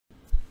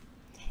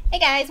Hey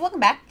guys, welcome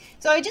back.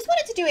 So I just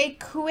wanted to do a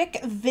quick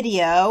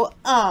video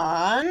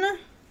on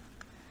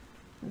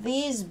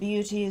these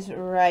beauties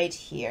right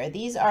here.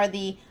 These are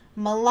the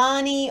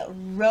Milani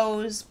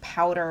Rose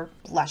Powder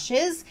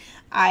Blushes.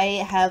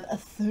 I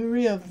have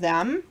 3 of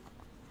them.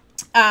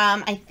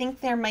 I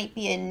think there might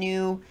be a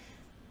new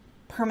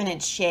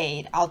permanent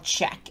shade. I'll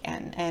check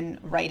and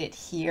write it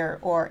here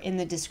or in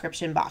the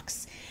description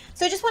box.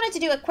 So I just wanted to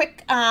do a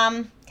quick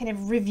kind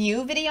of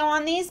review video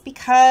on these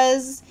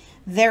because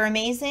they're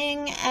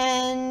amazing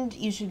and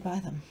you should buy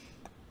them.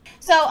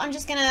 So I'm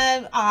just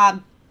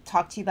gonna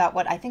talk to you about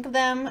what I think of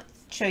them,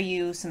 show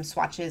you some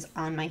swatches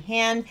on my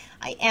hand.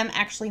 I am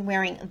actually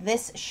wearing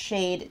this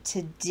shade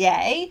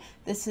today.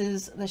 This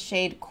is the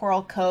shade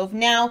Coral Cove.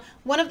 Now,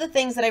 one of the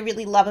things that I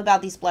really love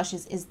about these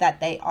blushes is that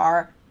they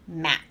are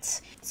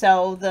matte.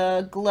 So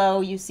the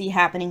glow you see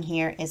happening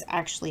here is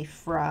actually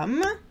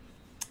from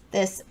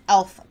this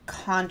e.l.f.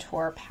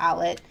 contour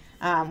palette,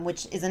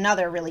 which is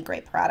another really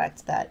great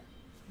product that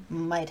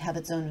might have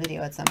its own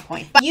video at some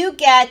point. But you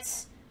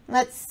get,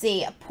 let's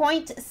see,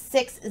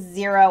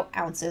 0.60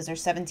 ounces or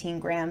 17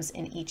 grams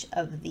in each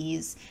of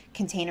these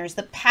containers.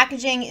 The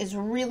packaging is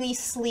really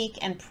sleek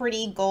and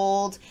pretty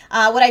gold.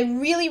 What I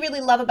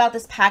really love about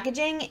this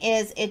packaging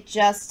is it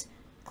just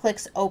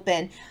clicks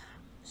open.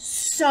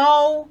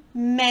 So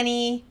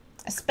many,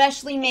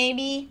 especially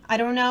maybe, I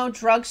don't know,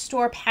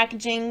 drugstore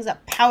packagings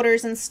of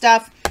powders and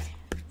stuff.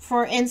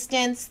 For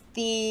instance,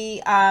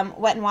 the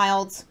Wet n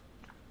Wild's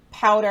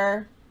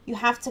powder, you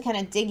have to kind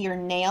of dig your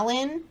nail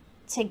in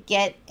to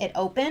get it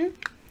open.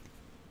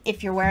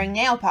 If you're wearing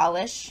nail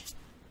polish,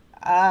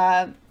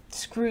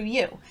 screw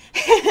you.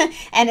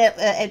 And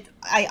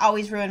I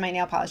always ruin my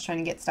nail polish trying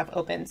to get stuff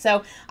open.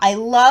 So I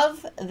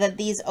love that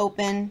these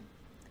open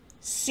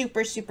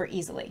super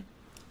easily.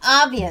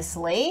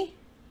 Obviously,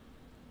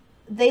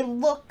 they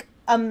look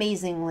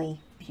amazingly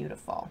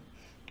beautiful.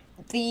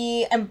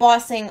 The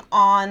embossing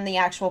on the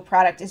actual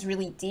product is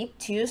really deep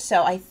too,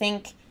 so I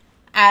think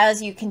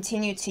as you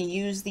continue to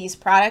use these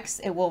products,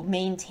 it will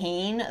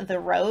maintain the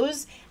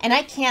rose. And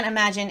I can't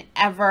imagine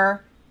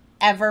ever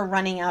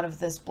running out of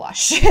this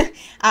blush.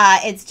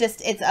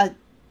 It's a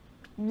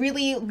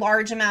really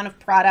large amount of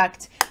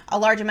product, a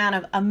large amount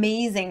of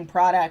amazing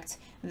product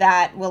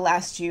that will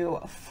last you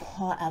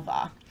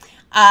forever.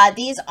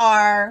 These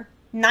are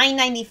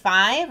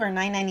 $9.95 or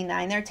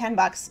 $9.99. They're 10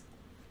 bucks.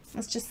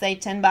 Let's just say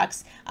 10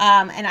 bucks.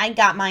 And I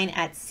got mine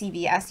at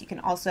CVS. You can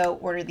also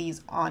order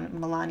these on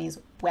Milani's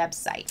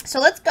website. So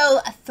let's go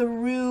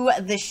through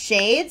the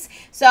shades.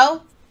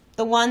 So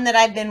the one that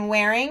I've been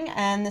wearing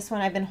and this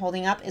one I've been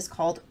holding up is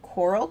called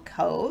Coral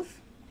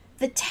Cove.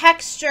 The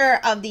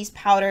texture of these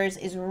powders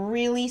is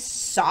really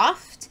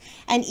soft.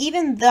 And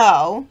even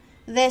though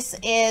this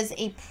is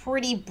a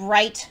pretty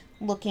bright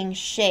looking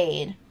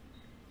shade,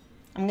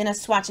 I'm going to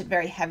swatch it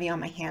very heavy on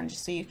my hand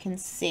just so you can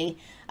see.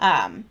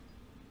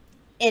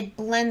 It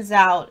blends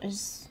out.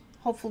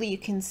 Hopefully you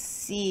can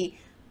see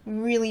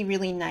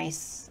really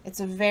nice. It's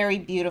a very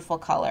beautiful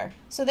color.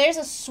 So there's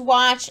a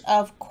swatch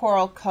of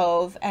Coral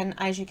Cove, and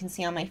as you can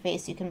see on my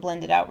face, you can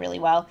blend it out really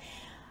well.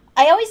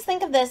 I always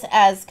think of this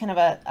as kind of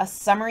a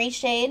summery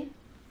shade,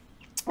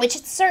 which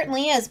it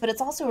certainly is, but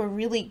it's also a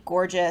really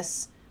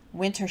gorgeous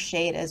winter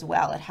shade as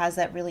well. It has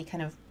that really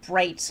kind of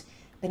bright,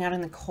 been out in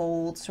the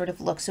cold sort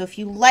of look. So if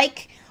you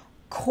like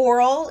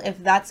coral, if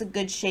that's a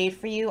good shade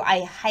for you,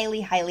 I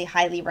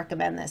highly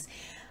recommend this.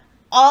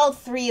 All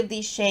 3 of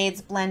these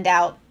shades blend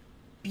out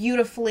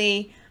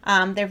beautifully.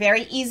 They're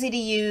very easy to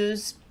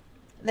use.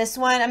 This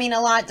one, I mean,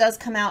 a lot does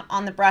come out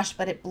on the brush,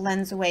 but it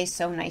blends away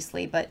so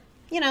nicely. But,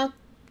 you know,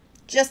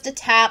 just a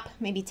tap,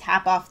 maybe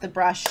tap off the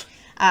brush,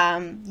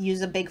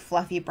 use a big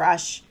fluffy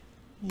brush,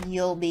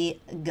 you'll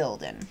be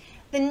golden.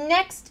 The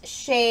next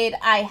shade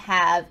I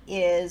have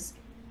is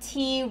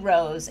Tea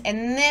Rose,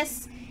 and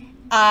this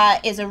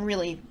is a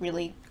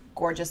really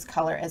gorgeous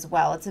color as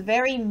well. It's a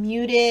very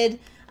muted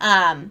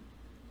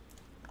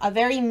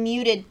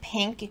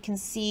pink. You can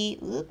see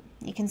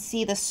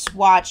the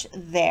swatch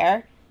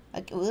there.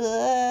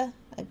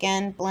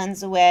 Again,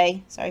 blends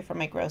away. Sorry for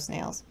my gross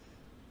nails.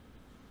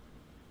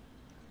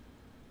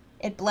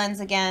 It blends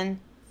again,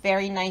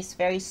 very nice,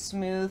 very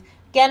smooth.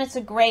 Again, it's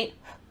a great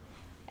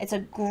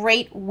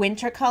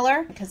winter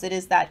color because it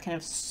is that kind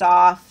of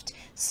soft,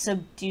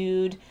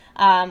 subdued.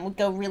 Would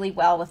go really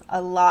well with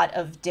a lot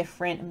of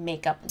different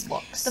makeup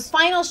looks. The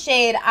final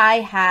shade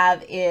I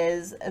have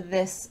is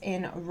this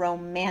in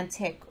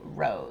Romantic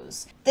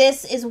Rose.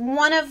 This is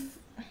one of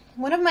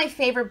my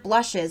favorite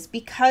blushes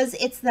because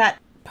it's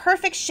that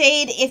perfect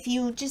shade if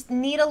you just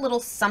need a little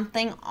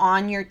something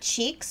on your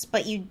cheeks,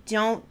 but you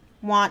don't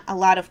want a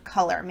lot of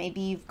color. Maybe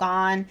you've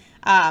gone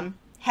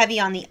heavy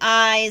on the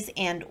eyes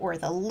and or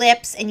the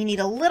lips, and you need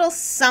a little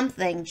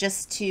something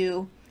just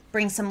to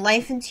bring some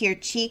life into your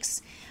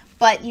cheeks,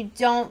 but you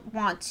don't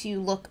want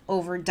to look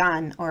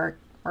overdone or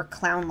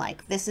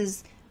clown-like. This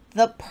is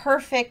the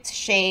perfect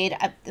shade,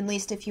 at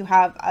least if you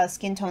have a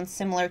skin tone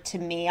similar to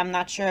me. I'm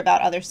not sure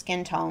about other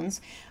skin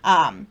tones.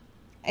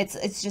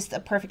 It's just a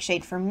perfect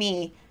shade for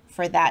me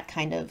for that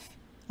kind of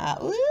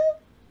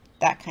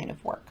that kind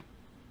of work.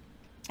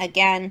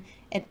 Again,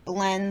 it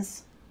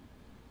blends.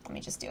 Let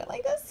me just do it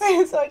like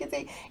this so I can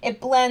see.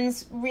 It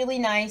blends really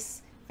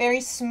nice,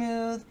 very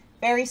smooth,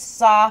 very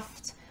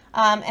soft.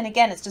 And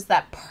again, it's just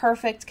that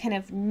perfect kind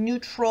of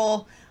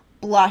neutral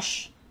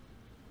blush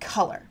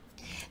color.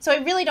 So I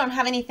really don't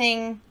have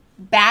anything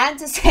bad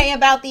to say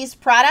about these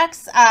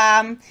products.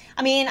 I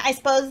mean, I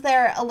suppose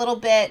they're a little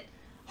bit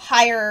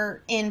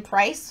higher in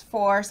price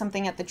for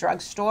something at the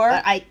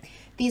drugstore. But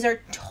these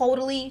are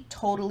totally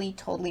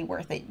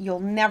worth it. You'll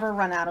never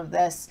run out of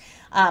this.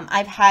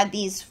 I've had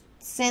these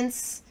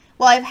since,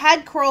 well, I've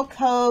had Coral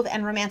Cove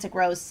and Romantic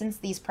Rose since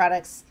these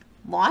products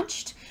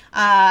launched.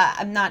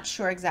 I'm not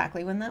sure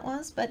exactly when that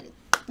was, but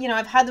you know,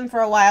 I've had them for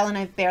a while and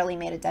I've barely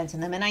made a dent in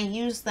them, and I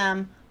use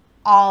them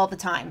all the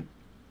time.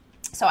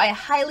 So I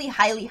highly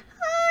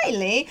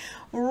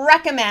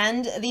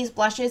recommend these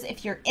blushes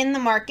if you're in the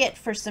market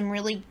for some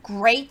really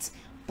great,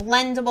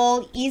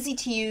 blendable, easy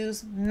to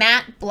use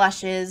matte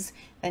blushes.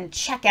 Then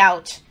check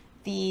out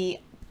the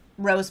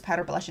rose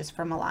powder blushes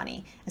from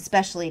Milani,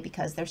 especially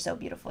because they're so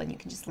beautiful and you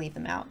can just leave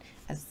them out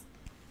as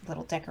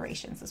little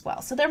decorations as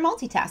well. So they're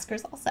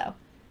multitaskers also.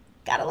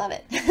 Gotta love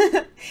it.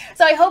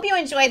 So I hope you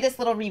enjoyed this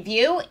little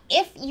review.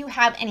 If you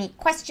have any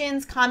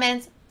questions,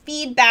 comments,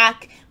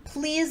 feedback,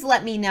 please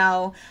let me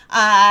know.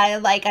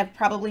 Like I've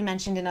probably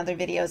mentioned in other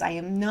videos, I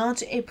am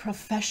not a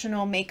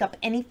professional makeup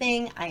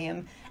anything. I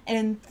am an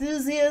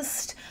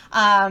enthusiast,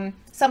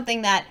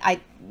 something that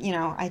I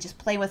just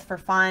play with for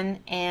fun.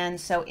 And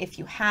so if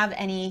you have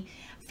any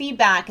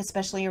feedback,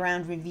 especially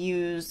around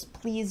reviews,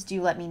 please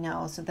do let me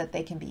know so that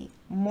they can be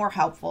more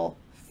helpful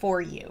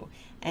for you.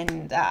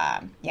 And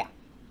yeah,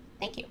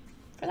 thank you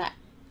for that.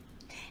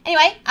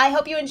 Anyway, I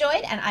hope you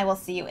enjoyed, and I will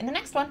see you in the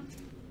next one.